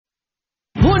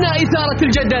هنا إثارة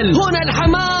الجدل، هنا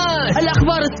الحماس،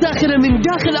 الأخبار الساخنة من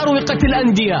داخل أروقة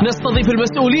الأندية، نستضيف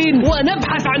المسؤولين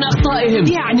ونبحث عن أخطائهم.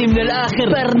 يعني من الآخر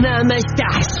برنامج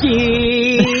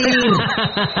تحشير.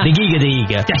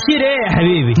 دقيقة تحشير ايه يا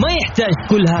حبيبي؟ ما يحتاج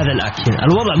كل هذا الأكشن،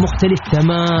 الوضع مختلف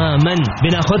تماما.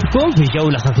 بناخذكم في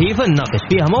جولة خفيفة نناقش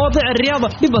فيها مواضيع الرياضة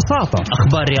ببساطة،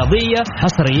 أخبار رياضية،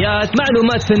 حصريات،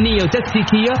 معلومات فنية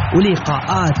وتكتيكية،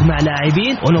 ولقاءات مع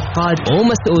لاعبين ونقاد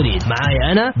ومسؤولين. معاي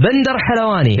أنا بندر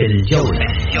حلواني في الجولة.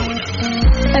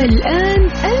 الآن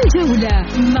الجولة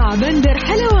مع بندر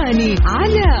حلواني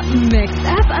على ميكس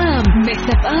أف أم. ميكس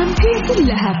أف أم هي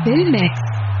كلها في الميكس.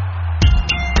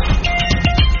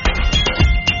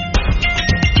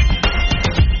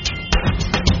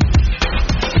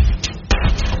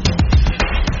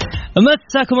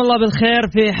 مساكم الله بالخير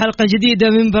في حلقة جديدة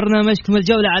من برنامجكم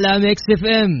الجولة على ميكس اف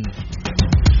ام.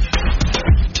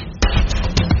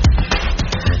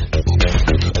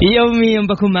 يوميا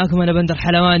بكون معكم أنا بندر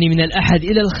حلواني من الأحد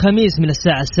إلى الخميس من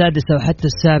الساعة 6 وحتى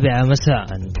 7 مساء.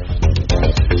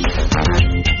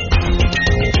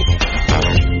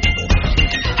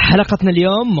 حلقتنا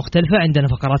اليوم مختلفة، عندنا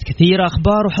فقرات كثيرة،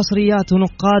 أخبار وحصريات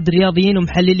ونقاد رياضيين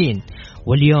ومحللين.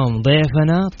 واليوم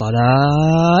ضيفنا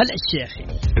طلال الشيخي.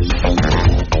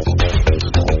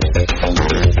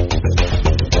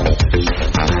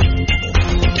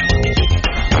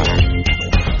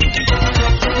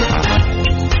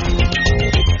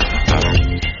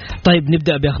 طيب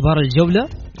نبدأ بأخبار الجولة.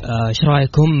 ايش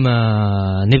رايكم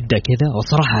نبدأ كذا؟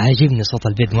 وصراحة عاجبني صوت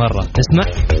البيت مرة، اسمع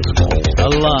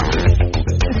الله.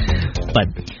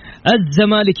 طيب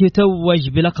الزمالك يتوج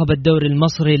بلقب الدوري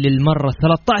المصري للمرة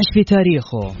 13 في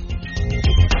تاريخه.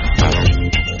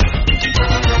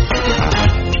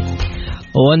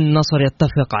 والنصر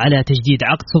يتفق على تجديد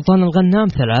عقد سلطان الغنام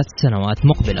 3 سنوات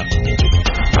مقبلة.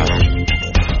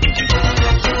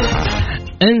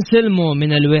 انسلموا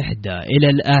من الوحدة إلى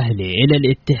الأهلي إلى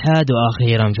الاتحاد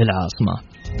وأخيرا في العاصمة.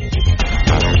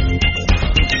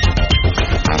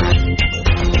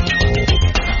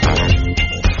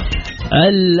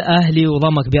 الأهلي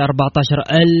وضمك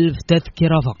ب14,000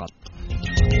 تذكرة فقط.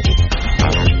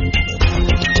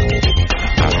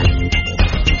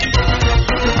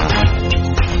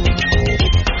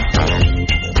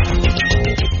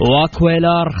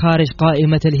 وكويلار خارج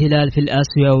قائمة الهلال في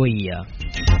الآسيوية.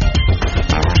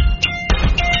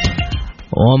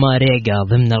 وماريجا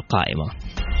ضمن القائمة.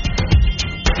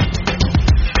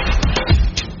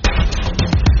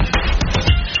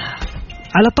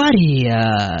 على طاري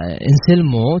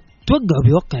انسلمو، توقعوا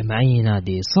بيوقع مع أي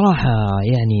نادي صراحة؟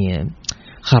 يعني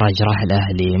خرج راح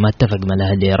الأهلي ما اتفق مع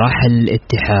الأهلي، راح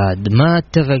الاتحاد ما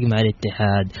اتفق مع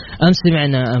الاتحاد، أمس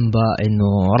سمعنا أنباء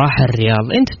إنه راح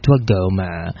الرياض. أنت تتوقعوا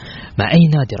مع أي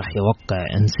نادي راح يوقع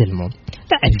انسلمو؟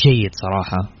 لاعب جيد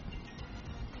صراحة.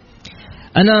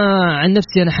 أنا عن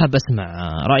نفسي أنا حاب أسمع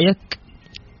رأيك،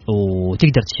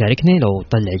 وتقدر تشاركني لو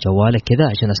طلع جوالك كذا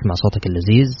عشان أسمع صوتك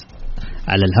اللذيذ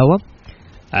على الهواء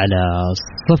على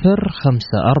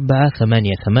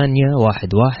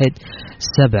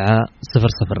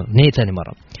 0548811700. نية ثاني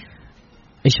مرة،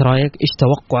 إيش رأيك؟ إيش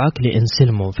توقعك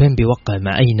لإنسلمو؟ فين بيوقع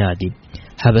مع أي نادي؟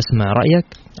 حاب أسمع رأيك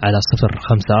على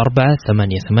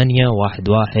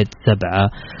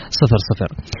 0548811700.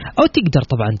 أو تقدر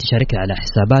طبعا تشاركنا على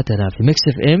حساباتنا في ميكس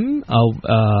اف ام أو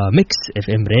ميكس اف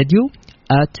ام راديو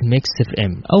 @ميكس اف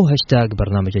ام أو هاشتاج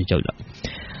برنامج الجولة.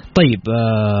 طيب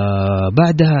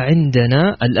بعدها عندنا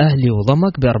الأهلي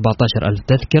وضمك ب14,000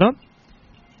 تذكرة.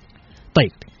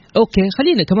 طيب أوكي،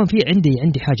 خلينا كمان في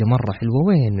عندي حاجة مرة حلوة.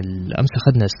 وين أمس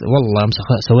أخذنا والله أمس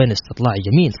سوينا استطلاع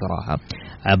جميل صراحة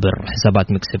عبر حسابات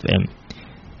ميكس اف ام.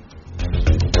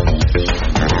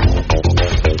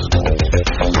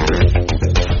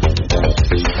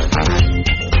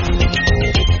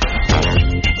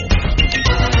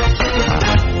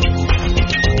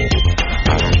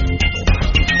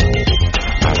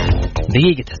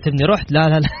 دقيقة تحسبني رحت؟ لا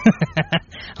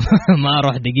ما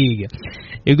أروح دقيقة.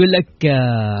 يقول لك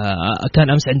كان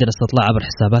أمس عندنا استطلاع عبر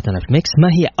حساباتنا في ميكس، ما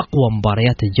هي أقوى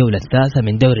مباريات الجولة الثالثة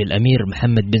من دوري الأمير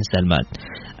محمد بن سلمان؟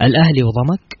 الأهلي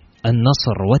وضمك،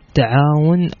 النصر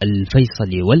والتعاون،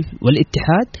 الفيصلي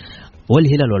والاتحاد،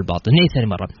 والهلال والباطن. نية ثاني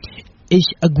مرة، إيش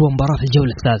أقوى مباراة في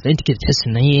الجولة الثالثة؟ أنت كده تحس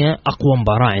إن هي أقوى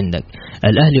مباراة عندك،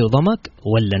 الأهلي وضمك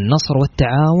ولا النصر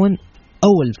والتعاون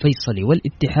أو الفيصلي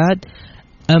والاتحاد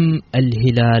أم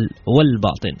الهلال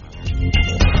والباطن؟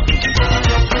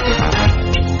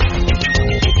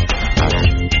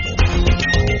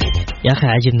 يا أخي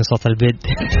عجبني صوت البيت.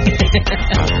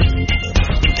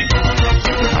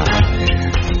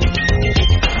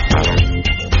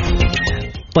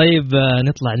 طيب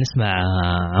نطلع نسمع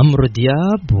عمرو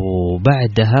دياب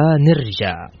وبعدها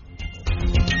نرجع.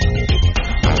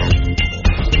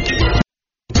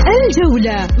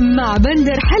 الجولة مع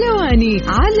بندر حلواني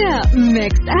على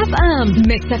ميكس اف ام.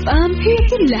 ميكس اف ام هي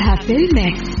كلها في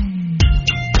الميكس.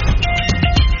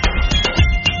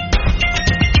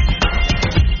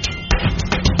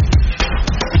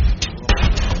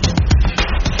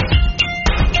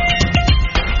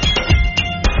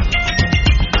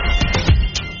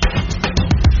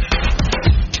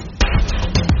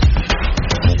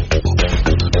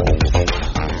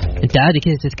 انت عادي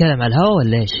كده تتكلم على الهواء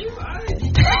ولا ايش؟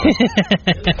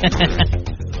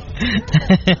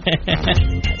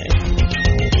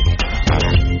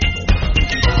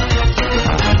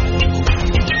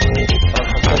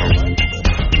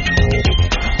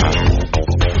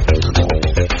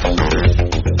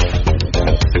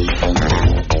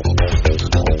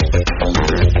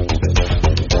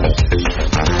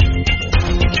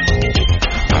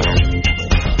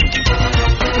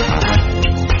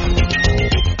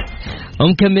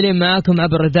 ومكملين معاكم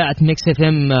عبر إذاعة ميكس اف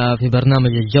ام في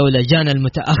برنامج الجولة. جانا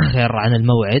المتأخر عن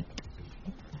الموعد.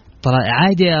 طلال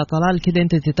عادي يا طلال كده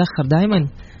انت تتأخر دائما.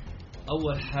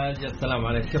 أول حاجة السلام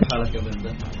عليكم، كيف حالك يا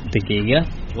بندر؟ دقيقة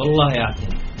والله يا عتيم،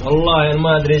 والله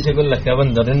ما أدري إيش أقول لك يا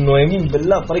بندر، إنه يمين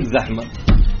بالله طريق زحمة.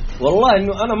 والله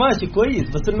إنه أنا ماشي كويس،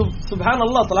 بس إنه سبحان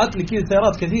الله طلعت لي كذا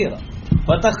سيارات كثيرة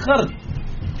فتأخرت.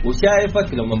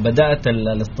 وشايفك لما بدأت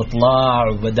الاستطلاع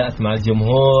وبدأت مع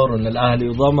الجمهور وإن الأهلي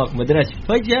يضمك ما أدري إيش،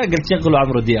 فجأة قلت شغلوا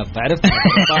عمرو دياب، عرفت؟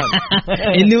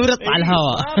 إني ورط على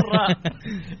الهواء.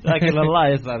 لكن الله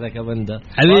يسعدك يا بندر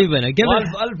حبيبنا،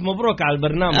 ألف مبروك على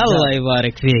البرنامج. الله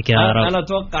يبارك فيك يا رب. أنا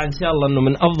أتوقع إن شاء الله إنه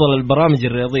من أفضل البرامج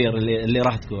الرياضية اللي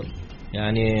راح تكون.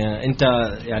 يعني أنت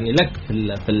يعني لك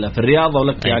في الرياضة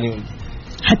ولك يعني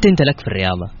حتى أنت لك في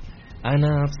الرياضة.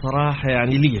 أنا بصراحة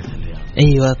يعني لي في الرياضة.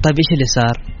 أيوة. طيب إيش اللي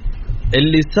صار؟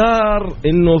 اللي صار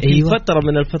إنه في أيوة. فترة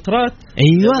من الفترات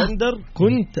أيوة يا بندر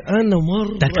كنت أنا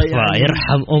مرة تكفى يعني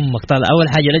يرحم أمك. طال أول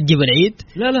حاجة لا تجيب العيد.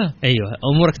 لا أيوة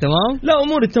أمورك تمام. لا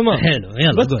أموري تمام. حلو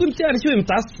يلا. بس كنت يعني شوي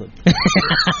متعصب.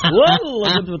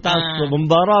 والله كنت متعصب.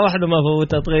 مباراة واحدة ما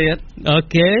فوتها تغير.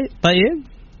 أوكي طيب.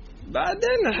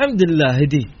 بعدين الحمد لله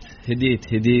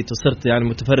هديت وصرت يعني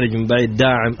متفرج من بعيد،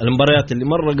 داعم المباريات اللي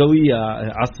مرة قوية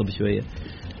عصب شوية،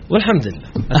 والحمد لله.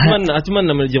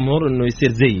 أتمنى من الجمهور إنه يصير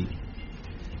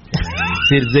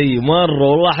زي مرة.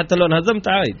 والله حتى لو انهزمت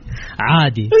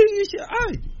عادي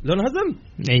لو انهزمت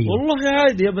أيوة. والله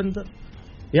عادي يا بندر،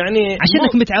 يعني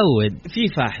عشانك متعود في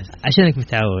فاحش. عشانك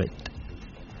متعود.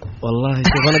 والله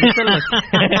شوف أنا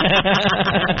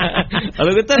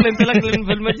قلت لك أنت لك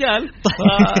في المجال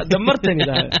فدمرتني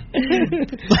ده.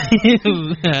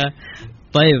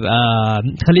 طيب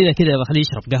خلينا كده، خليه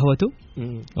يشرب قهوته.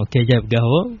 أوكي جايب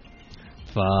قهوة،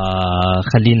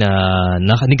 فخلينا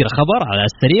نقرأ خبر على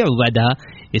السريع وبعدها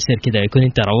يصير كده يكون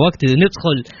انت روقت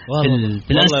ندخل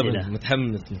في الأسئلة. والله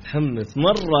متحمس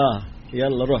مرة.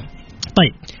 يلا روح.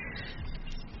 طيب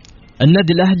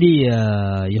النادي الأهلي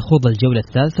يخوض الجولة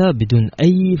الثالثة بدون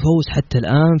أي فوز حتى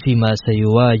الآن، فيما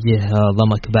سيواجه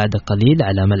ضمك بعد قليل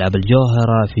على ملعب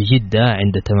الجوهرة في جدة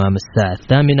عند تمام الساعة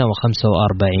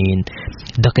 8:45.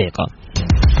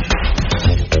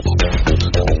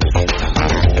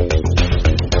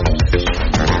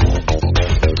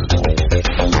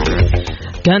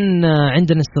 كان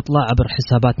عندنا استطلاع عبر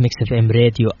حسابات ميكس اف ام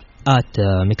راديو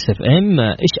 @ميكس اف ام.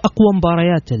 ايش اقوى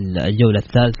مباريات الجولة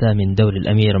الثالثة من دوري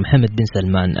الامير محمد بن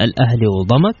سلمان؟ الاهلي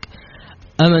وضمك،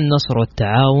 ام النصر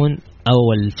والتعاون،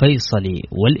 او الفيصلي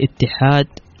والاتحاد،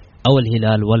 او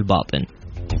الهلال والباطن؟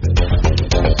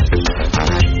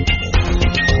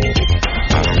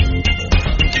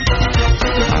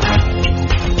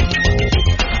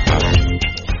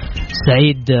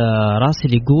 سعيد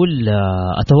راسل يقول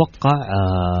أتوقع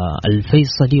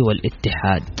الفيصلي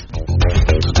والاتحاد.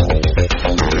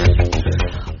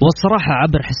 والصراحة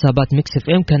عبر حسابات ميكس اف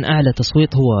ام كان أعلى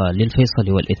تصويت هو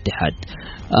للفيصلي والاتحاد.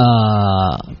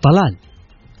 طلال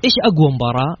إيش أقوى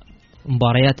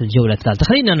مباريات الجولة الثالثة؟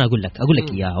 خليني أنا أقول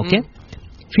لك إياها. أوكي.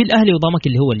 في الأهلي وضمك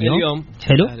اللي هو اليوم.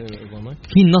 حلو.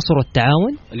 في النصر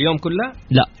والتعاون اليوم كله.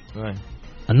 لا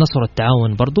النصر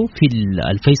والتعاون برضو، في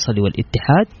الفيصلي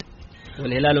والاتحاد،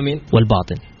 والهلال ومين؟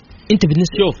 والباطن. انت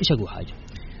بالنسبه شوف ايش اقوى حاجه؟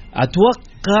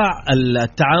 اتوقع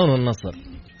التعاون والنصر،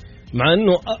 مع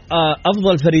انه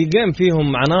افضل فريقين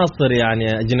فيهم عناصر يعني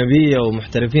اجنبيه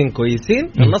ومحترفين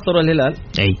كويسين. النصر والهلال.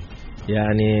 اي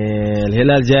يعني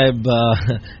الهلال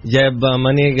جايب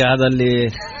مانيجا هذا اللي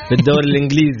في الدوري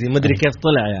الانجليزي ما ادري كيف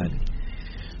طلع يعني.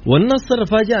 والنصر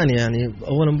فاجأني يعني،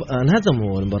 اولا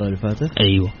انهزموا المباراه اللي فاتت.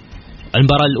 ايوه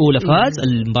المباراه الاولى فاز،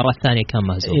 المباراه الثانيه كان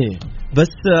مهزوم.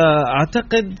 بس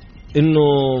اعتقد انه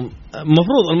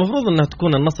المفروض انها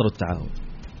تكون النصر والتعاون.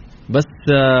 بس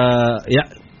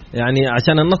يعني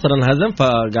عشان النصر انهزم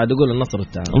فقاعد اقول النصر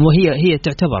والتعاون. وهي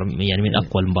تعتبر يعني من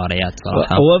اقوى المباريات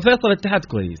صراحه. هو فيصل الاتحاد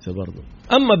كويسه برضه.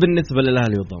 اما بالنسبه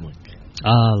للاهلي والضمك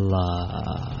الله،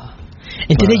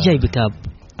 انت ليش جاي بكاب؟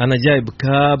 انا جاي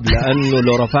بكاب لانه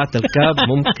لو رفعت الكاب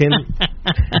ممكن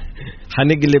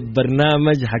حنقلب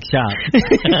برنامج حق شعر.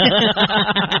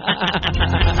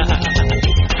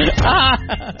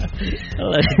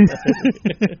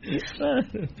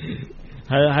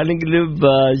 حنقلب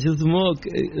شو اسمه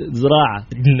زراعة.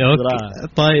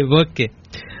 طيب اوكي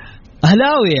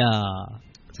اهلاوي يا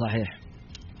صحيح.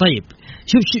 طيب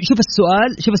شوف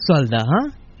السؤال ذا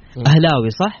ها اهلاوي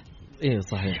صح؟ ايه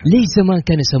صحيح. ليش زمان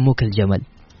كانوا يسموك الجمل؟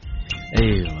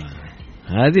 ايوه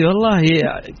هذه والله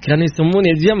كانوا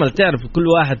يسموني الجمل. تعرف كل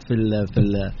واحد في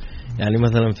يعني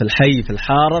مثلا في الحي في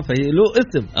الحاره له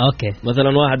اسم. اوكي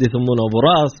مثلا واحد يسمونه ابو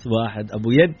راس، واحد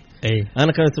ابو يد.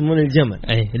 انا كانوا يسموني الجمل.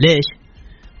 ليش؟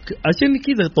 عشان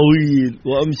كذا طويل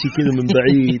وامشي كذا من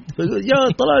بعيد. جاء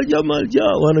طلع الجمل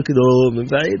جاء وانا كذا من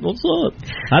بعيد مبسوط.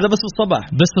 هذا بس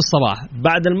في الصباح.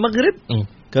 بعد المغرب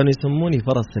كانوا يسموني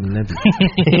فرس النبي.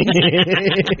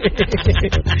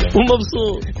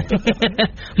 ومبسوط.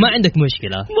 ما عندك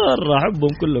مشكلة مرة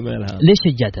أحبهم كلهم يا الهام. ليش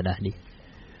شجعت الأهلي؟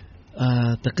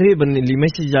 تقريبا اللي ما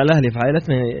يشجع الأهلي في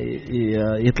عائلتنا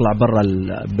يطلع برا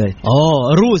البيت.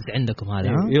 روز عندكم هذا.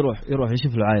 يروح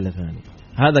يشوف له عائلة ثانية.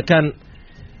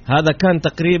 هذا كان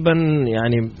تقريبا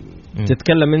يعني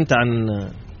تتكلم أنت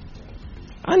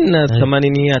عن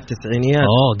الثمانينيات التسعينيات.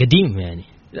 قديم يعني.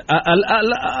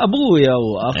 أبويا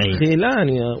وأخي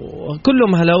لاني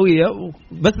كلهم هلاوية.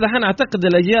 بس الحين أعتقد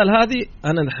الأجيال هذه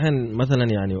أنا الحين مثلا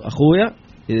يعني أخويا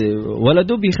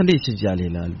ولده بيخليه يشجع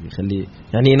الهلال، بيخليه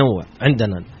يعني ينوع.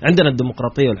 عندنا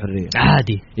الديمقراطية والحرية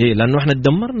عادي. إيه لأنه إحنا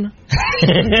تدمرنا.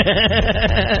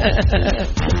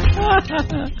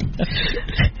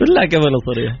 بالله كيف أنا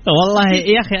صريح. والله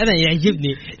يا أخي أنا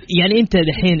يعجبني يعني أنت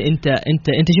الحين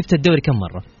أنت شفت الدوري كم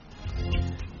مرة؟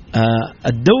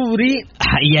 الدوري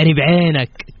يعني بعينك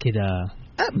كذا.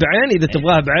 بعيني إذا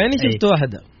تبغاها بعيني شفت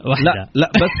واحدة. لا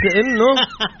بس إنه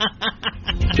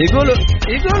يقولوا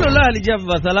الأهلي جاب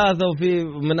 3 وفي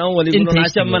من أول يقولون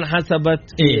عشان ما انحسبت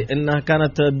إنها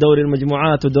كانت الدوري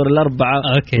المجموعات ودور الأربعة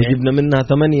وجبنا منها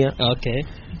 8.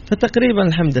 فتقريبا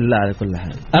الحمد لله على كل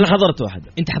حال. أنا حضرت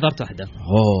واحدة. أنت حضرت واحدة؟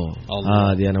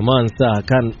 هذه أنا ما أنساها.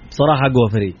 كان بصراحة أقوى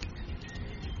فريق.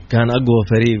 كان أقوى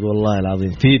فريق والله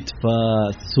العظيم.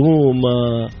 فيتفا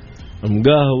سوما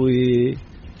المقاهوي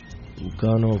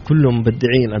وكانوا كلهم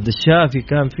مبدعين. عبد الشافي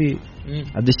كان في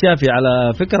عبد الشافي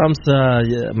على فكرة أمس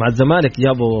مع الزمالك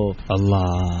جابوا الله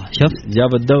شفت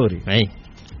جاب الدوري.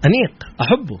 أنيق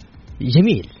أحبه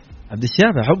جميل. عبد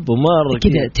الشافي أحبه مرة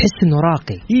كده تحس إنه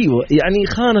راقي. أيوة يعني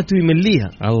خانته يمليها.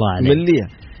 الله عليك. يمليها.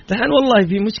 الحين والله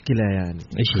في مشكلة يعني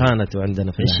خانته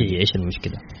عندنا في إيش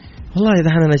المشكلة؟ والله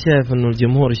إذا أنا شايف إنه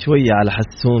الجمهور شوية على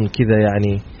حسون كذا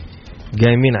يعني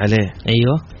قايمين عليه.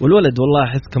 أيوة. والولد والله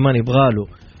أحس كمان يبغاله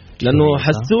لأنه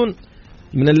حسون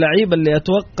من اللعيبة اللي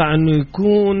أتوقع إنه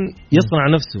يكون يصنع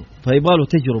نفسه فيبغاله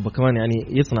تجربة كمان يعني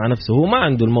يصنع نفسه. هو ما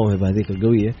عنده الموهبة هذيك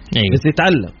القوية. بس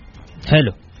يتعلم.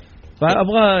 حلو.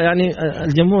 فأبغى يعني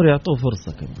الجمهور يعطوه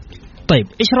فرصة كمان. طيب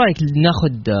إيش رأيك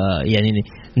ناخد يعني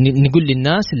نقول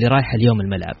للناس اللي رايح اليوم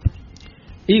الملعب؟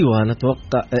 ايوه انا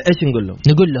اتوقع ايش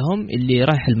نقول لهم اللي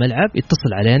رايح الملعب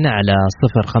يتصل علينا على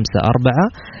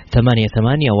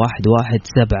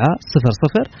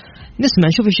 054-88-11700. نسمع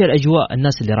نشوف ايش الاجواء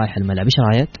الناس اللي رايح الملعب. ايش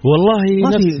رايك؟ والله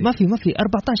ما في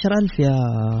 14,000 يا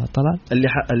طلال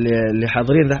اللي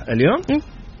حاضرين اليوم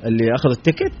اللي اخذ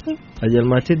التيكت. اجل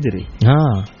ما تدري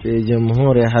في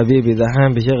جمهور يا حبيبي دحين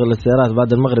بيشغل السيارات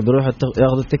بعد المغرب يروح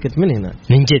ياخذ التيكت من هنا.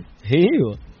 من جد؟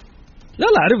 ايوه لا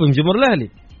اعرفهم جمهور الاهلي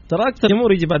ترى أكثر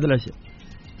جمهور يجي بعد العشاء.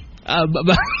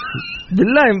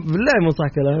 بالله مو صح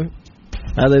كلامي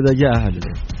هذا إذا جاء أحد.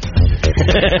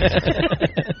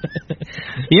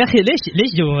 يا أخي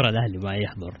ليش جمهور الأهلي ما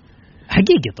يحضر؟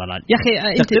 حقيقي طلال يا أخي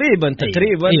تقريبا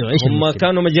هم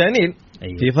كانوا مجانين.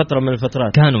 في فترة من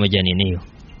الفترات كانوا مجانين. أيوه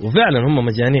وفعلا هم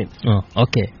مجانين.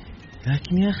 أوكي.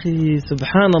 لكن يا أخي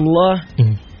سبحان الله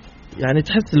يعني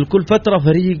تحس لكل فترة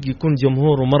فريق يكون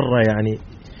جمهوره مرة يعني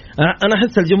أنا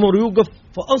أحس الجمهور يوقف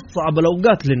في أصعب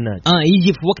الأوقات للنادي.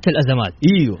 يجي في وقت الأزمات.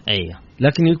 أيوه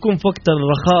لكن يكون في وقت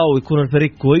الرخاء ويكون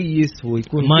الفريق كويس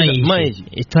ويكون ما يجي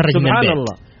يتفرج من البيت. سبحان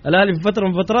الله الأهلي في فترة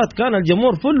من فترات كان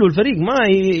الجمهور فل والفريق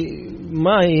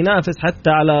ما ينافس حتى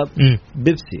على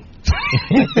بيبسي.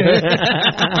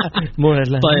 مو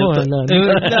إعلان. طيب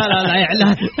لا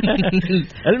إعلان.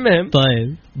 المهم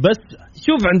طيب بس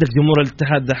شوف عندك جمهور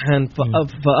الاتحاد دحين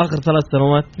في آخر 3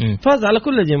 سنوات فاز على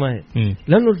كل الجماهير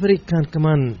لأنه الفريق كان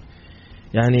كمان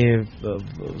يعني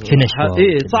في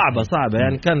نشوة صعبة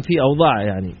يعني كان في أوضاع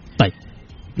يعني. طيب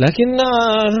لكن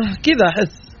كذا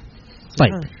أحس.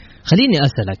 طيب خليني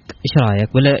أسألك إيش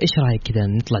رأيك، ولا إيش رأيك كذا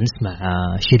نطلع نسمع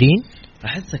شيرين؟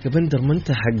 أحسك يا بندر ما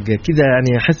أنت حق كذا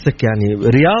يعني، أحسك يعني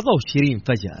رياضة وشيرين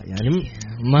فجأة يعني.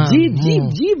 ما جيب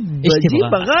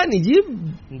أغاني، جيب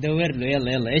ندور له.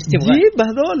 يلا إيش تبغى؟ جيب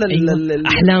هذول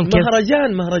أحلام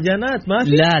مهرجانات ما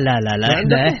في. لا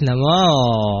إحنا ما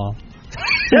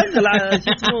شغل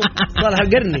شو اسمه صالح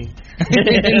القرني.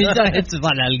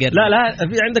 صالح القرني. لا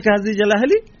في عندك هزيج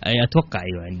الأهلي؟ أي أتوقع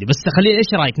أيوة عندي، بس خليني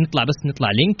إيش رأيك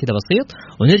نطلع لينك كذا بسيط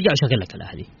ونرجع وشغل لك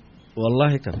الأهلي.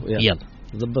 والله كم يلا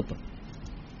ضبطها.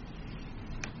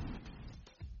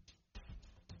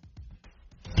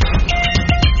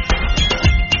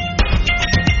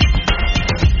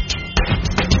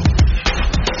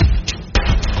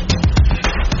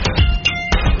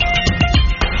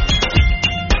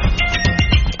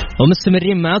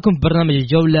 ومستمرين معكم في برنامج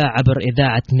الجولة عبر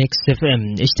إذاعة ميكس اف ام.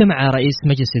 اجتمع رئيس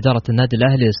مجلس إدارة النادي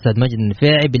الأهلي الأستاذ ماجد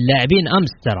النفيعي باللاعبين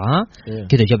أمس ترى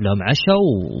كذا جاب لهم عشاء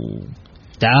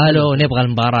وتعالوا نبغى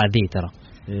المباراة ذي ترى.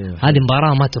 هذه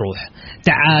مباراة ما تروح،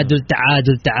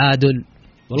 تعادل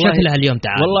شكلها اليوم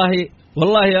تعادل.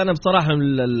 والله أنا بصراحة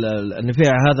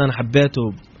النفيعي هذا أنا حبيته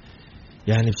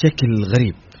يعني بشكل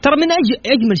غريب ترى. من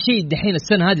أجمل شيء دحين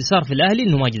السنة هذه صار في الأهلي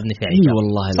إنه ماجد النفيعي.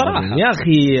 والله صراحة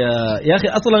يا أخي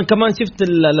أصلا كمان شفت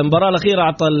المباراة الأخيرة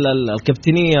أعطى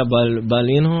الكابتنية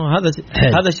بالينهو.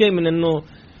 هذا شيء من إنه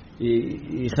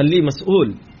يخليه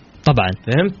مسؤول طبعا.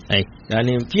 فهمت؟ أي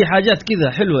يعني في حاجات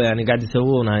كذا حلوة يعني قاعد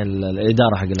يسوونها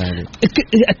الإدارة حق الأهلي.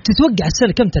 تتوقع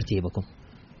السنة كم ترتيبكم؟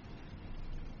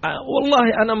 والله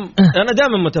أنا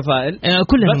دائما متفائل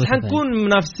بس حنكون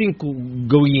منافسين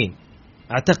قويين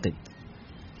أعتقد.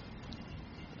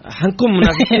 حنكون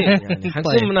منافسين يعني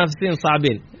حنكون منافسين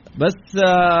صعبين، بس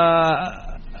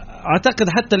أعتقد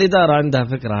حتى الإدارة عندها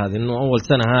فكرة هذه إنه أول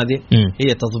سنة هذه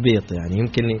هي تضبيط يعني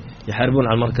يمكن يحاربون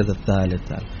على المركز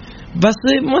الثالث بس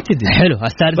ما تدري. حلو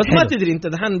بس ما تدري أنت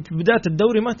دحين في بداية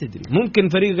الدوري ما تدري، ممكن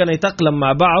فريقنا يتأقلم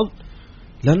مع بعض.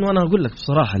 لأنه أنا أقول لك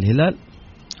بصراحة الهلال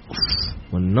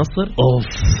والنصر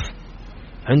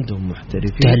عندهم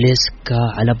محترفين،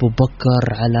 تاليسكا على أبو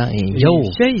بكر على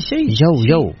شيء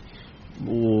جو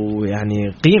ويعني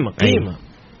قيمة.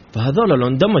 فهذول لو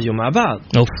اندمجوا مع بعض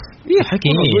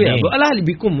حيكونوا قوية. الأهلي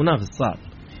بيكون منافس صعب،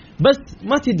 بس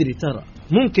ما تدري ترى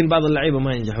ممكن بعض اللعيبة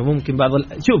ما ينجحوا، ممكن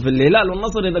شوف الهلال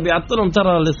والنصر إذا بيعطلهم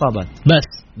ترى الإصابات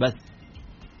بس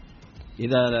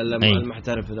إذا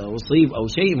المحترف إذا أصيب أو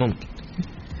شيء ممكن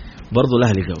برضو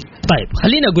الأهلي قوي. طيب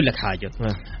خليني أقول لك حاجة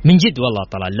من جد والله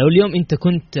طلال، لو اليوم أنت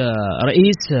كنت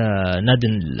رئيس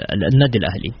النادي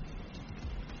الأهلي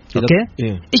اوكي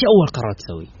ايش اول قرار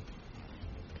تسوي؟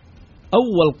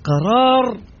 اول قرار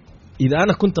اذا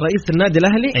انا كنت رئيس النادي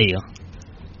الاهلي ايوه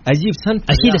اجيب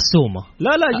سنتر. اشيل السومه.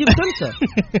 لا اجيب سنتر.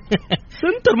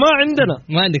 سنتر ما عندنا.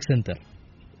 ما عندك سنتر.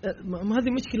 ما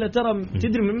هذه مشكله ترى.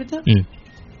 تدري من متى؟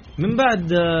 من بعد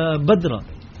بدرة.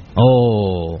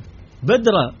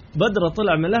 بدرة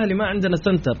طلع من الاهلي ما عندنا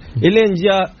سنتر الين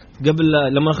جاء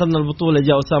قبل لما اخذنا البطوله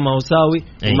جاء أسامة هوساوي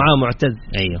ومعاه معتز.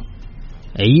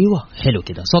 ايوه حلو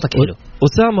كده صوتك حلو.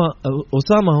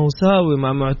 أسامة هوساوي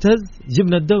مع معتز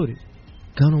جبنا الدوري،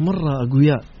 كانوا مرة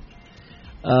أقوياء.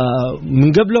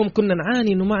 من قبلهم كنا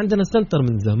نعاني إنه ما عندنا سنتر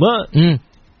من زمان.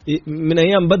 من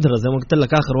أيام بدرة زي ما قلت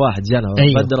لك آخر واحد جانا.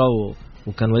 بدرة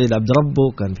وكان وليد عبد ربه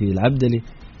وكان في العبدلي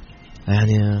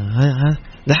يعني.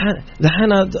 دحين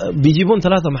بيجيبون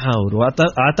 3 محاور،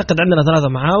 وأعتقد عندنا 3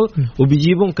 محاور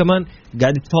وبيجيبون كمان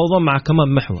قاعد يتفاوضون مع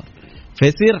كمان محور،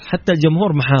 فيصير حتى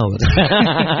الجمهور محاور.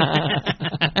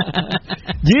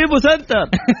 جيبوا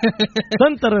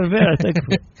سنتر الفئة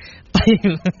تكفي.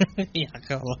 طيب يا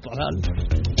أخي والله طلال.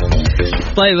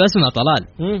 طيب اسمع طلال،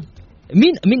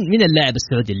 مين اللاعب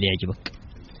السعودي اللي يعجبك؟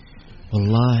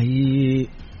 والله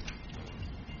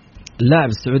اللاعب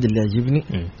السعودي اللي يعجبني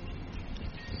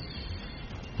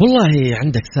والله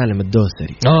عندك سالم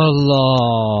الدوسري.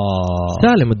 الله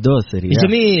سالم الدوسري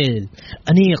جميل،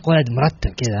 أنيق ولد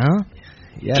مرتب كذا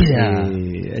كذا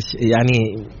يعني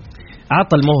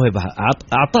أعطى الموهبة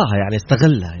أعطاها يعني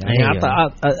استغلها يعني.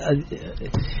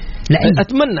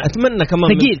 أتمنى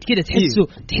كمان ثقيل كذا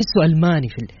تحسه ألماني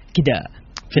في كذا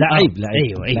في لعيب.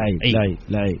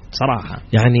 أيوة صراحة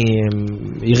يعني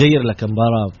يغير لك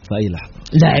مباراة في أي لحظة.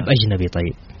 لاعب أجنبي.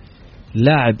 طيب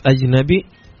لاعب أجنبي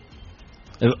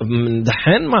من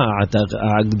دحين ما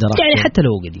أقدر يعني حتى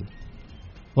لو قديم.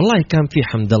 والله كان في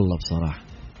حمد الله بصراحة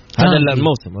هذا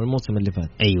الموسم اللي فات.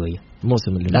 أيوة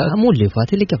الموسم اللي لا فات. مو اللي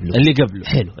فات اللي قبله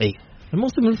حلو.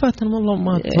 الموسم اللي فات أنا والله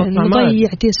ما أتوقع نضيع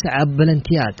 9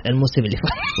 بلنتيات الموسم اللي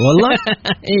فات والله.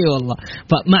 اي والله.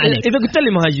 فما عليك إذا قلت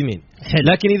لي مهاجمين،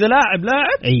 لكن إذا لاعب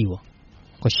ايوه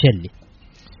خش لي.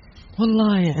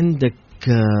 والله عندك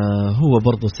هو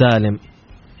برضو سالم،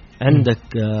 عندك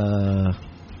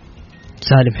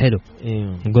سالم حلو.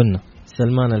 ايوه قلنا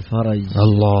سلمان الفرج.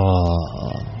 الله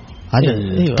هذا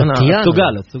أنا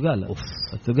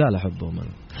الثقال أحبه من.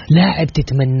 لاعب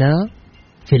تتمناه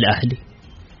في الأهلي،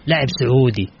 لاعب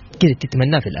سعودي كذا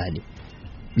تتمناه في الأهلي.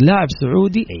 لاعب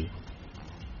سعودي اي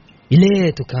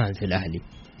ليته كان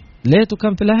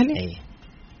في الأهلي. اي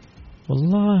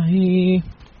والله.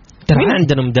 مين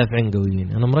عندنا مدافعين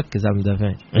قويين؟ أنا مركز على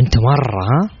المدافعين. أنت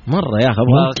مرة يا أخي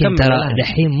ممكن ترى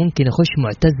الحين ممكن يخش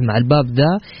معتز مع الباب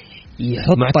ده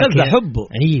يحط معتز أحبه.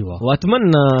 أيوة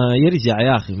وأتمنى يرجع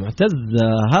يا أخي معتز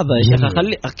هذا يا شيخ.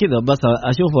 أخلي كذا بس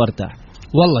أشوفه وارتاح.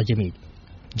 والله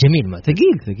جميل معتز.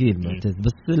 ثقيل معتز،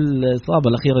 بس الإصابة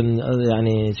الأخيرة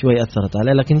يعني شوي أثرت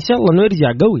عليه، لكن إن شاء الله إنه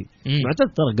يرجع قوي. معتز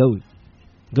ترى قوي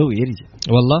يرجع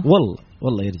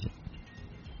والله يرجع.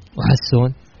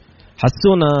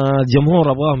 حسونا الجمهور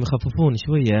أبغاهم يخففون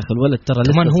شوية يا أخي. الولد ترى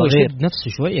لسه هو صغير. يشد نفسه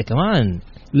شوية كمان.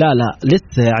 لا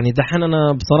لسه يعني دحين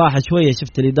أنا بصراحة شوية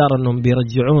شفت الإدارة أنهم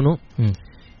بيرجعونه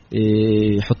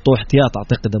يحطوه احتياط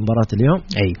أعتقد مباراة اليوم.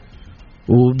 أي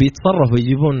وبيتصرفوا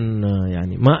يجيبون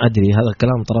يعني ما أدري هذا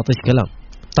الكلام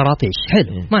طراطيش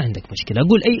حلو. ما عندك مشكلة.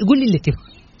 قول لي اللي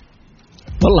تبغى.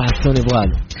 والله حسوني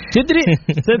يبغاله. تدري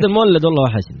سيد المولد والله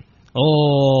وحشني.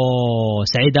 أوه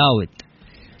سعيد عاود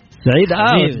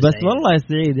بس والله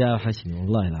سعيد يا وحشني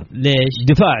والله العظيم. ليش؟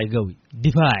 دفاعي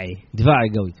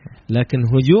قوي لكن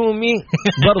هجومي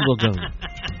برضو قوي.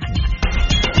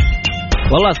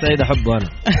 والله سعيد أحبه أنا.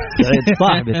 سعيد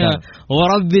صاحبي ترى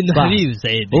وربي إنه حبيب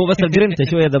سعيد. هو بس الجرينتا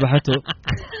شوية ذبحته.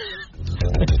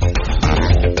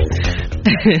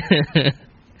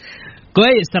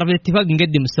 كويس ترى بالاتفاق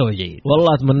نقدم مستوى جيد.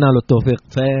 والله أتمنى له التوفيق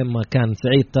فين ما كان.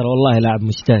 سعيد ترى والله لاعب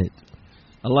مجتهد.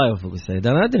 الله يوفقه سعيد.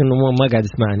 أنا أدري إنه ما قاعد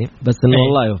يسمعني بس إنه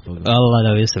والله يوفقه. الله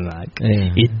لو يسمعك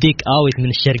يديك آوت من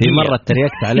الشرقية. في مرة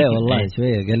تريقت عليه والله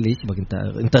شوية قال لي إيش بك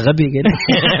أنت غبي كده.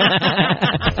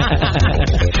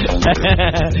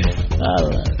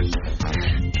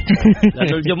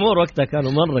 لأنه الجمهور وقتها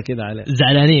كانوا مرة كده عليه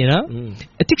زعلانين.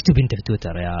 تكتب أنت في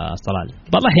تويتر يا صلال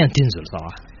والله أحيانا تنزل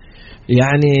صراحة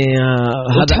يعني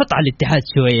تحط على الاتحاد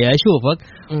شوية أشوفك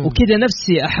وكذا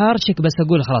نفسي أحارشك بس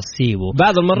أقول خلاص سيبه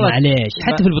بعض المرات معليش.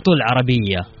 حتى في البطولة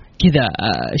العربية كذا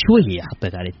شوية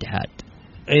حطيت على الاتحاد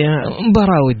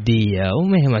مباراة ودية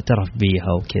وما هي معترف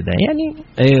بيها وكذا يعني.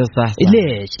 ايوه صح.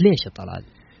 ليش يا طلال؟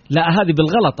 لا هذه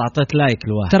بالغلط أعطيت لايك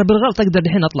لواحد. ترى بالغلط أقدر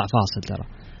الحين أطلع فاصل ترى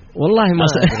والله ما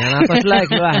أنا أعطيت لايك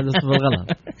لواحد بس بالغلط.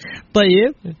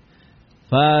 طيب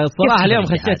فصراحة اليوم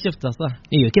خشيت شفتها صح.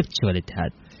 ايوه كيف تشوف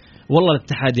الاتحاد؟ والله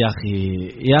الاتحاد يا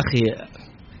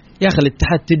اخي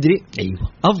الاتحاد تدري ايوه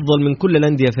افضل من كل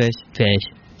الانديه فيش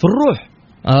في الروح.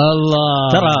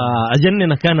 الله ترى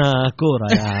اجننك انا كوره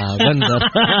يا بندر.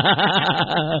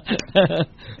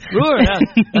 روح يا اخي.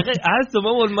 احسهم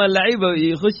اول ما اللعيبه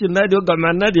يخشوا النادي يوقع مع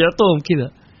النادي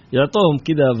يعطوهم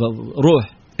كذا روح.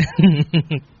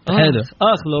 حلو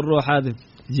اخلوا الروح هذه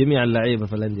جميع اللعيبه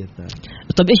في الانديه الثانيه.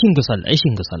 طب ايش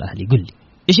ينقص الاهلي؟ قل لي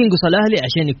ايش ينقص الاهلي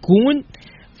عشان يكون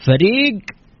فريق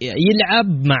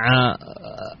يلعب مع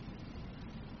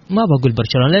ما بقول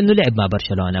برشلونة لأنه لعب مع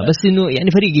برشلونة بس إنه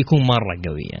يعني فريق يكون مرة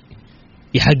قوي يعني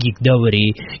يحقق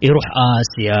دوري يروح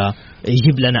آسيا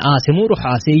يجيب لنا آسيا مو يروح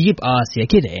آسيا يجيب آسيا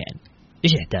كذا يعني.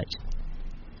 إيش يحتاج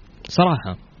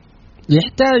صراحة؟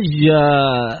 يحتاج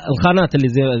الخانات اللي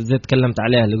زي تكلمت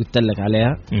عليها اللي قلت لك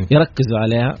عليها يركزوا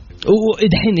عليها.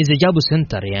 ودحين إذا جابوا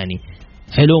سنتر يعني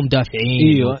حلو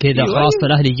مدافعين وكذا خلاص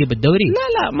الأهلي يجيب الدوري.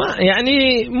 لا ما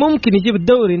يعني ممكن يجيب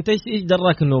الدوري. انت ايش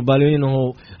دراك انه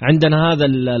بالوينو عندنا هذا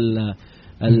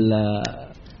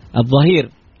الظهير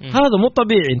هذا مو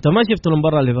طبيعي. انت ما شفت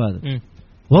المباراة اللي فاتت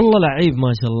والله لعيب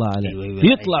ما شاء الله عليه.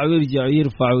 يطلع ويرجع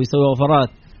ويرفع ويسوي وفرات.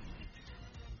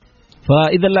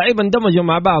 فاذا اللعيبه اندمجوا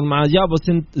مع بعض مع جابوا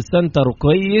سنتر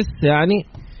كويس يعني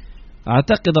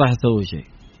اعتقد راح يسوي شيء.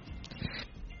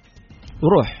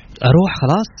 اروح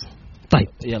خلاص. طيب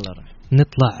يلا روح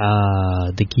نطلع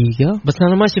دقيقة بس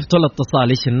أنا ما شفت ولا اتصال.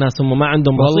 إيش الناس هم ما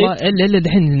عندهم رصيد والله إلا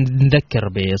دحين نذكر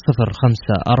ب054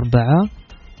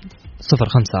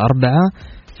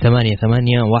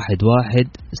 88 11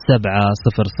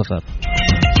 700.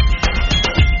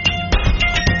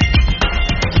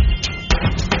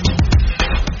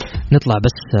 نطلع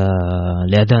بس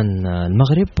لأذان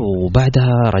المغرب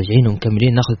وبعدها راجعين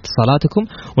ومكملين ناخذ اتصالاتكم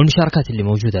والمشاركات اللي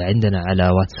موجودة عندنا على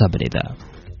واتساب الإذاعة.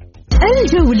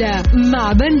 الجولة مع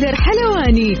بندر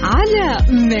حلواني على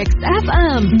ميكس اف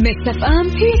ام. ميكس اف ام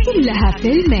هي كلها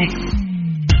في الميكس.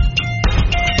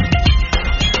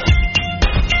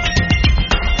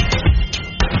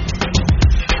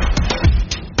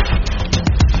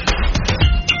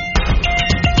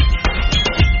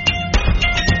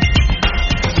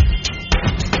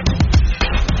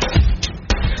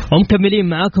 ومكملين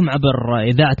معاكم عبر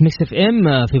إذاعة ميكس اف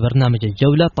ام في برنامج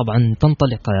الجولة. طبعا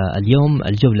تنطلق اليوم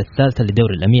الجولة الثالثة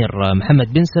لدوري الأمير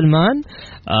محمد بن سلمان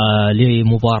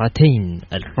لمباراتين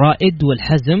الرائد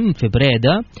والحزم في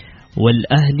بريدة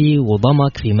والأهلي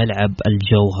وضمك في ملعب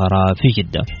الجوهرة في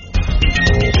جدة.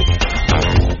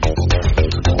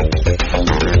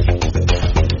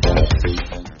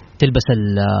 تلبس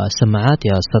السماعات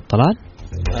يا أستاذ طلال؟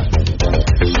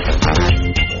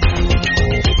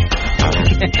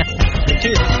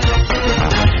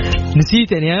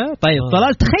 نسيتني ها؟ طيب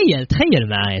طلال تخيل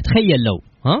معايا، تخيل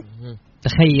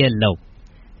لو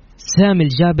سامي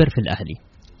الجابر في الأهلي.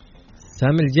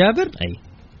 سامي الجابر؟ أي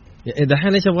إذا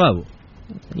حين إيش أبغاه؟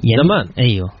 يعني زمان.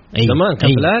 أيوه زمان كان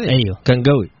في الأهلي. أيوه كان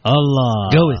قوي. الله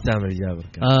قوي سامي الجابر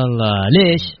كان. الله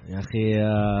ليش؟ يا أخي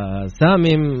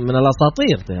سامي من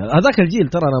الأساطير. هذاك الجيل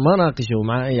ترى أنا ما ناقشه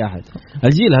مع أي أحد.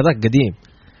 الجيل هذاك قديم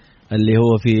اللي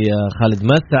هو في خالد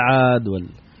مسعد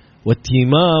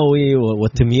والتيماوي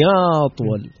والتمياط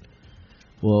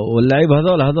واللعيبه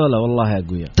هذول والله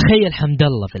اقوياء. تخيل حمد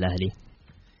الله في الاهلي.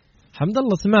 حمد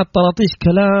الله سمعت طراطيش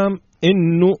كلام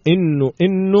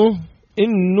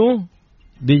انه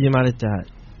بيجي مع الاتحاد.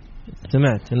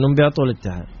 سمعت انهم بيعطوا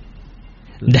الاتحاد.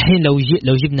 دحين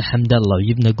لو جبنا حمد الله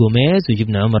وجبنا جوميز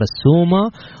وجبنا عمر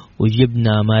السومة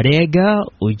وجبنا ماريجا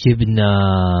وجبنا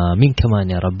مين كمان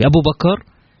يا ربي، ابو بكر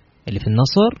اللي في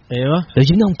النصر. ايوه لو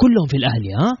جبناهم كلهم في الاهلي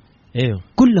ايوه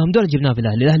كلهم دول جبناهم في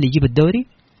الاهلي يجيب الدوري.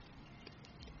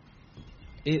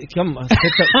 كم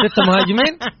 6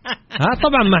 مهاجمين؟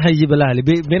 طبعا ما حيجيب الاهلي،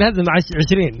 بينهزم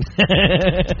 20.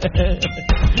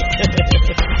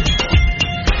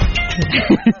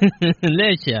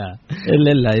 ليش يا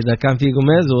الا اذا كان في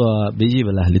جوميز وبيجيب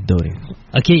الاهلي الدوري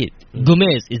اكيد.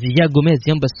 جوميز اذا جاء جوميز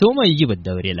جنب السومة يجيب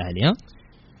الدوري الاهلي.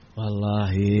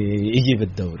 والله يجيب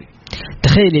الدوري.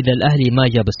 تخيل إذا الأهلي ما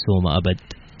جاب السومة أبد.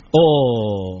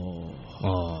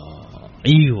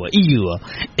 أيوة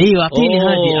أعطيني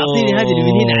هذه اللي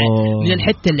من هنا من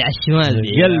الحتة اللي على الشمال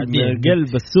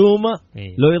قلب السومة.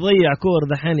 لو يضيع كور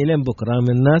دحين لين بكرة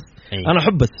من الناس. أنا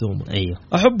أحب السومة.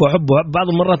 أحبه بعض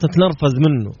المرات أتنرفز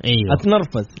منه.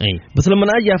 أتنرفز. بس لما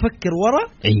أجي أفكر ورا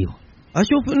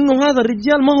أشوف إنه هذا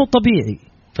الرجال ما هو طبيعي.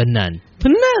 فنان.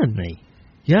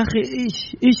 يا أخي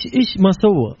إيش ما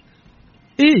سوى.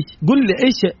 إيش قل لي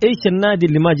إيش النادي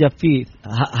اللي ما جاب فيه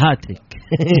هاتريك.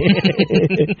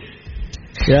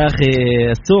 يا أخي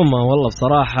السومة والله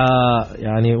بصراحة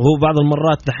يعني هو بعض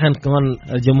المرات دحين كمان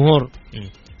الجمهور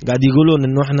قاعد يقولون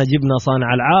إنه إحنا جبنا صانع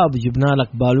ألعاب وجبنا لك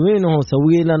بالوينو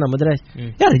وسوي لنا مدري إيش.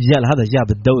 يا رجال هذا جاب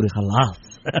الدوري خلاص.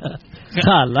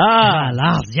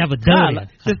 خلاص جاب الدوري.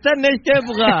 تستنى إيش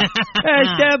تبغى؟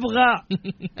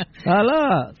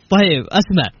 خلاص. طيب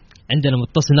أسمع، عندنا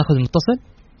متصل، ناخذ المتصل.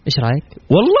 ايش رايك؟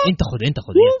 والله انت خذ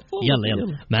يلا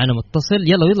معنا متصل.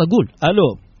 يلا قول.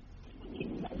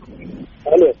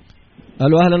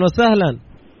 الو اهلا وسهلا.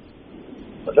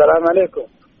 السلام عليكم.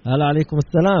 هلا عليكم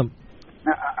السلام.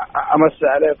 امسي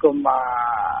عليكم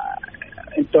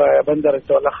انت يا بندر،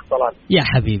 انت والاخ طلال. يا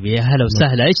حبيبي يا هلا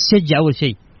وسهلا. ايش تشجع اول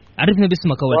شيء؟ عرفنا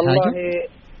باسمك اول حاجه.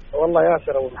 والله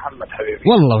ياسر ابو محمد حبيبي.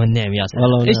 والله والنعم ياسر.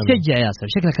 ايش تشجع ياسر؟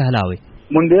 شكلك اهلاوي.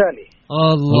 مونديالي.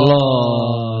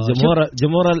 الله.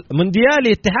 جمهور المونديالي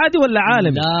اتحادي ولا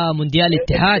عالمي؟ لا مونديالي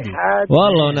اتحادي.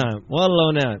 والله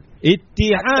ونعم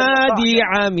اتحادي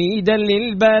عميدا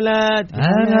للبلد. لا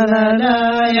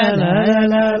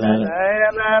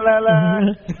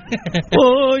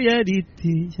اوه يا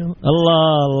ديتي.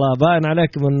 الله باين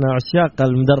عليك من عشاق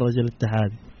المدرج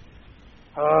الاتحادي.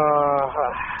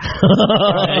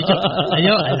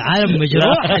 العالم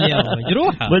مجروحة اليوم،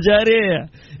 مجاريح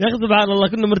يا أخي. سبحان الله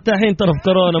كنا مرتاحين ترى في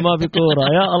كورونا ما في كورة.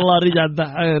 يا الله رجعت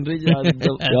دحين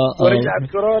ورجعت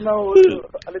كورونا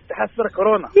والاتحاد صار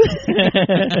كورونا.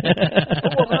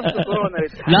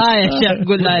 لا يا شيخ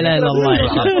قول لا إله إلا الله.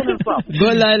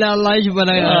 قول لا إله إلا الله.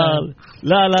 يجبنا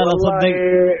لا صدق.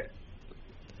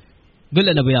 قول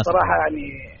لنا أبو ياسر صراحة يعني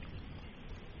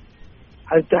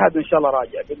الاتحاد ان شاء الله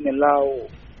راجع باذن الله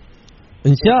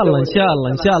ان شاء الله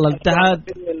الاتحاد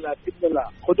باذن الله.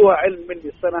 خذوها علم مني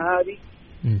السنه هذه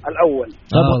الاول.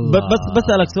 بس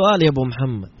بسالك سؤال يا ابو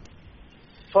محمد.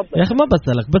 تفضل يا اخي. ما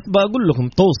بسالك بس بقول لكم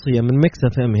توصيه من ميكس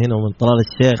اف ام هنا ومن طلال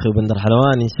الشيخ وبندر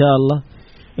حلواني ان شاء الله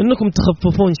انكم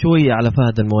تخففون شويه على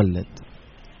فهد المولد.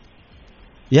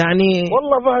 يعني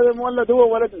والله فهد المولد هو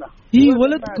ولدنا.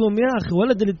 ولدكم يا اخي،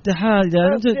 ولد الاتحاد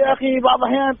يعني. يا اخي بعض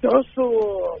الاحيان تحسوا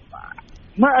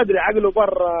ما ادري عقله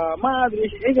برا، ما ادري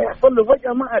ايش يحصل له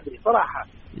فجاه، ما ادري صراحه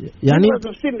يعني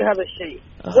تفسير لهذا الشيء.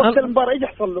 وقت المباراه ايش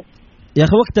يحصل له يا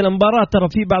اخي؟ وقت المباراه ترى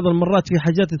في بعض المرات في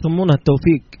حاجات يسمونها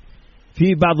التوفيق. في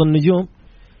بعض النجوم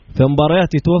في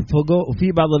مباريات يتوفقوا، وفي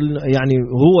بعض يعني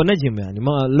هو نجم يعني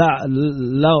ما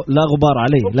لا غبار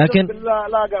عليه،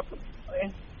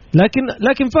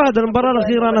 لكن فهد المباراه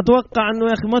الاخيره انا اتوقع انه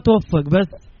يا اخي ما توفق، بس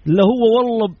اللي هو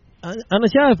والله انا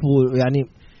شايفه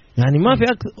يعني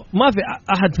ما في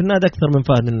احد في النادي اكثر من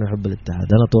فهد انه يحب الاتحاد،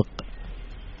 انا اتوقع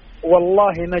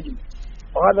والله نجم،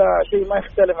 وهذا شيء ما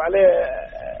يختلف عليه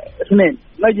اثنين،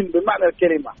 نجم بمعنى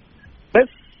الكلمه.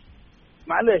 بس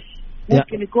معلش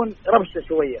ممكن يكون ربشه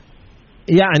شويه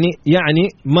يعني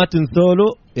ما تنسوا له،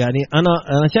 يعني انا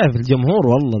شايف الجمهور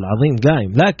والله العظيم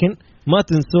قايم، لكن ما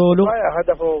تنسوا له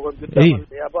هدفه قدام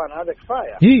اليابان هذا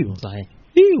كفايه. ايوه صحيح،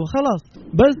 ايوه خلاص،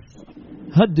 بس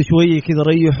هدوا شويه كذا،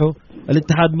 ريحوا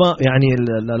الاتحاد. ما يعني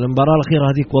المباراه الاخيره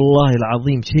هذيك والله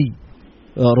العظيم شيء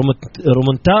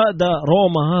رومنتادا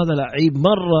روما، هذا لعيب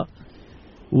مره.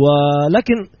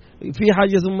 ولكن في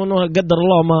حاجه يسمونها قدر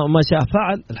الله ما شاء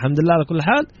فعل. الحمد لله على كل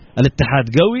حال، الاتحاد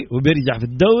قوي وبيرجع في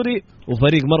الدوري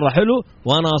وفريق مره حلو،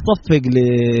 وانا اصفق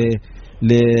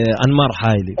لأنمار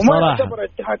حايلي صراحه. وما يعتبر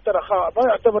الاتحاد ترى ما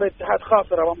يعتبر الاتحاد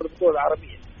خاسر امام البطوله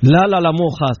العربيه. لا مو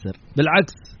خاسر،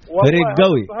 بالعكس فريق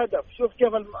قوي. هدف شوف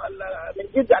كيف من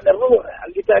جد عن الروح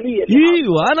القتاليه.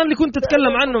 ايوه انا اللي كنت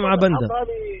اتكلم عنه مع بندر،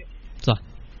 صح،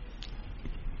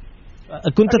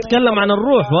 كنت اتكلم عن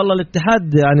الروح. والله الاتحاد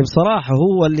يعني بصراحه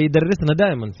هو اللي يدرسنا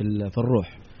دائما في الروح.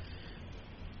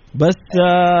 بس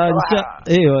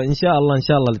ان شاء الله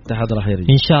الاتحاد راح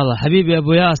يرجع ان شاء الله. حبيبي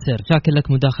ابو ياسر، شاكر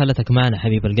لك مداخلتك معنا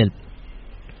حبيب القلب.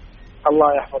 الله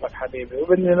يحفظك حبيبي،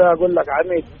 وبإذن الله اقول لك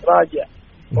عميد راجع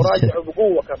وراجع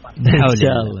بقوه كمان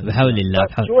بحول الله.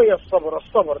 شويه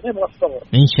الصبر نبغى الصبر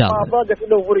ان شاء الله. ما ضاقت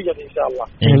الا فرجت ان شاء الله.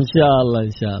 ان شاء الله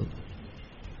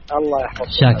الله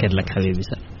يحفظك. شاكر لك حبيبي.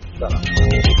 سلام.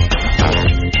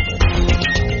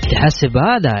 تحسب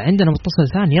هذا عندنا متصل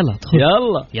ثاني، يلا ادخل.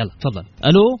 يلا تفضل.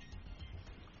 الو.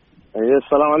 ايوه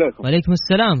السلام عليكم. وعليكم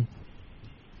السلام.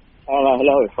 انا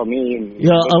اهلاوي صميم.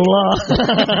 يا الله.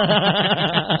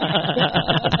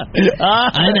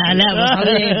 انا اهلاوي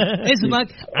صميم. اسمك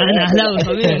انا اهلاوي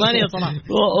صميم ماني صراحه.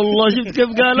 والله شفت كيف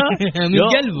قالها من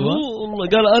قلبه. والله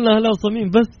قال انا اهلاوي صميم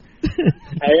بس.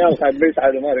 ايام كان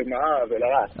بيسعد ومارق معاه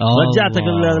بالعراق. رجعتك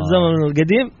الزمن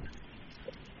القديم.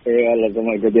 اي والله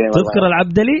الزمن القديم. تذكر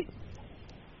العبدلي؟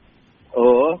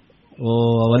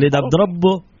 وليد عبد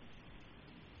ربه.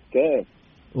 كيف؟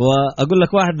 واقول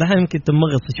لك واحد دحين يمكن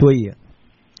تمغص شويه،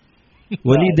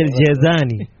 وليد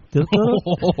الجيزاني. تذكره؟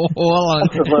 والله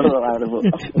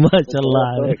ما شاء الله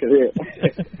عليك.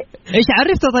 ايش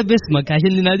عرفت طيب اسمك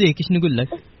عشان نناديك؟ ايش نقول لك؟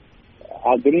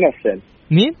 عبد المحسن.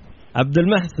 مين؟ عبد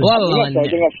المحسن. والله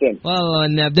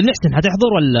ان عبد المحسن حتحضر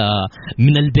ولا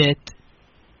من البيت؟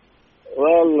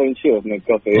 والله نشوف من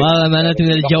كوفي. والله معناته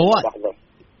من الجوال.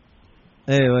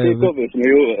 ايوه في كوفي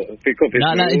في كوفي.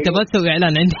 لا انت ما تسوي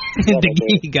اعلان عندي.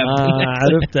 دقيقه.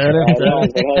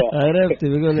 عرفت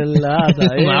بيقول هذا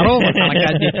معروف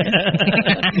الحركات دي.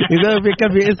 يقول في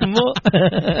كافي اسمه.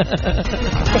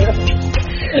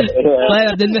 طيب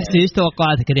عبد المحسن ايش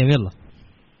توقعاتك اليوم؟ يلا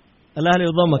الاهلي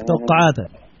يضمك،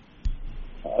 توقعاتك؟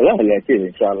 لا اكيد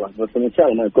ان شاء الله، بس ان شاء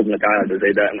الله ما يكون تعادل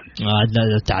زي دائما.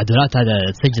 التعادلات هذا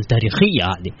تسجل تاريخيه،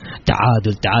 هذه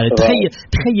تعادل.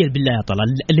 تخيل بالله يا طلال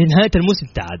لنهايه الموسم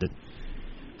تعادل.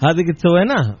 هذه قد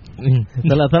سويناها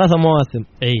 3 مواسم.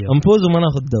 ايوه نفوز وما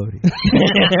ناخذ دوري.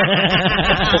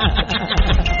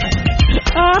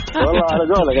 والله على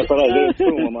قولك يا طلال زي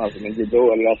السومه ما في من جد، هو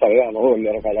اللي صار هو اللي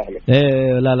رفع الاهلي.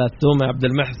 لا السومه عبد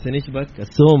المحسن يشبك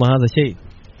السومه، هذا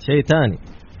شيء ثاني.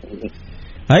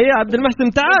 هيا عبد المحسن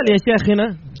تعال يا شيخنا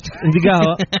عندي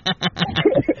قهوة.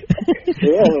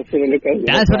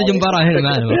 تعال فرج مباراة هنا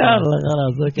معنا. يلا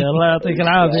خلاص اوكي، الله يعطيك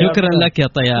العافية. شكرا لك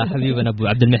يا حبيبنا ابو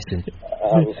عبد المحسن.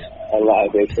 الله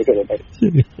يعافيك. شكرا لك.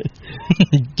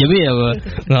 جميل.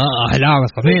 اهلاوي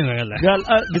صميم. قال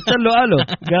قلت له الو،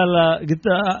 قلت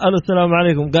الو السلام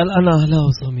عليكم، قال انا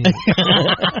اهلاوي صميم.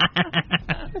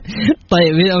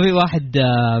 طيب في واحد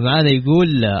معانا يقول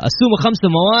السومة 5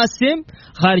 مواسم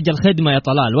خارج الخدمة يا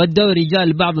طلال، والدوري جاء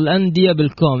لبعض الأندية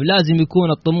بالكوم، لازم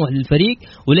يكون الطموح للفريق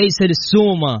وليس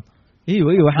للسومة.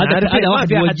 ايوه هذا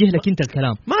واحد يوجه لك انت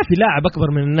الكلام. ما في لاعب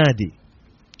اكبر من النادي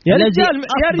يا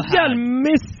رجال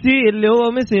ميسي اللي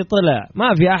هو ميسي طلع،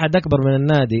 ما في احد اكبر من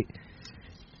النادي.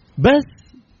 بس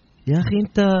يا اخي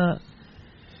انت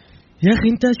يا أخي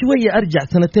أنت شوية أرجع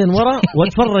سنتين ورا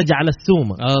وأتفرج على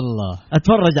السومة. الله.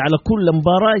 أتفرج على كل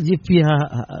مباراة يجيب فيها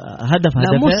هدف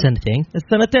لا مو السنتين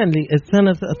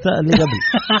السنة اللي قبل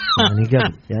يعني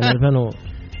قبل يعني 2000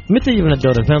 متى جبنا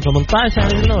الدوري 2018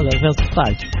 يعني ولا 2016؟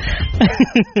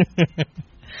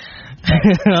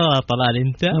 طلال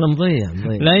انت انا مضيع.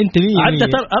 لا انت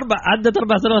عدت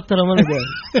 4 سنوات ترى ما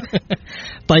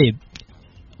طيب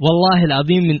والله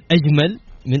العظيم من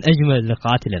اجمل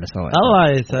اللقاءات اللي انا سويتها. الله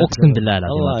يسعدك اقسم بالله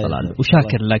العظيم طلال.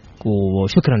 وشاكر لك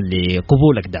وشكرا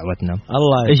لقبولك دعوتنا.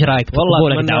 الله ايش رايك في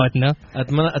قبولك دعوتنا؟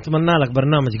 اتمنى لك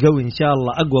برنامج قوي ان شاء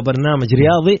الله، اقوى برنامج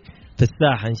رياضي في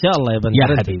الساحة إن شاء الله يا بندر.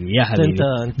 يا حبيبي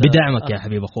انت بدعمك يا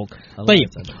حبيب أخوك. طيب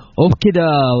وبكده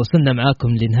وصلنا معاكم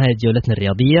لنهاية جولتنا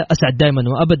الرياضية. أسعد دائما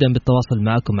وأبدا بالتواصل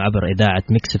معكم عبر إذاعة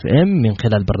ميكس اف ام من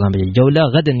خلال برنامج الجولة.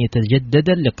 غدا يتجدد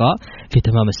اللقاء في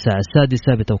تمام الساعة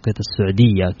 6 بتوقيت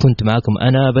السعودية. كنت معكم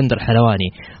أنا بندر حلواني.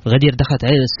 غدير دخلت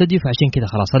على الاستوديو فعشان كده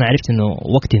خلاص أنا عرفت إنه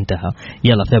وقتي انتهى.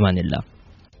 يلا في أمان الله.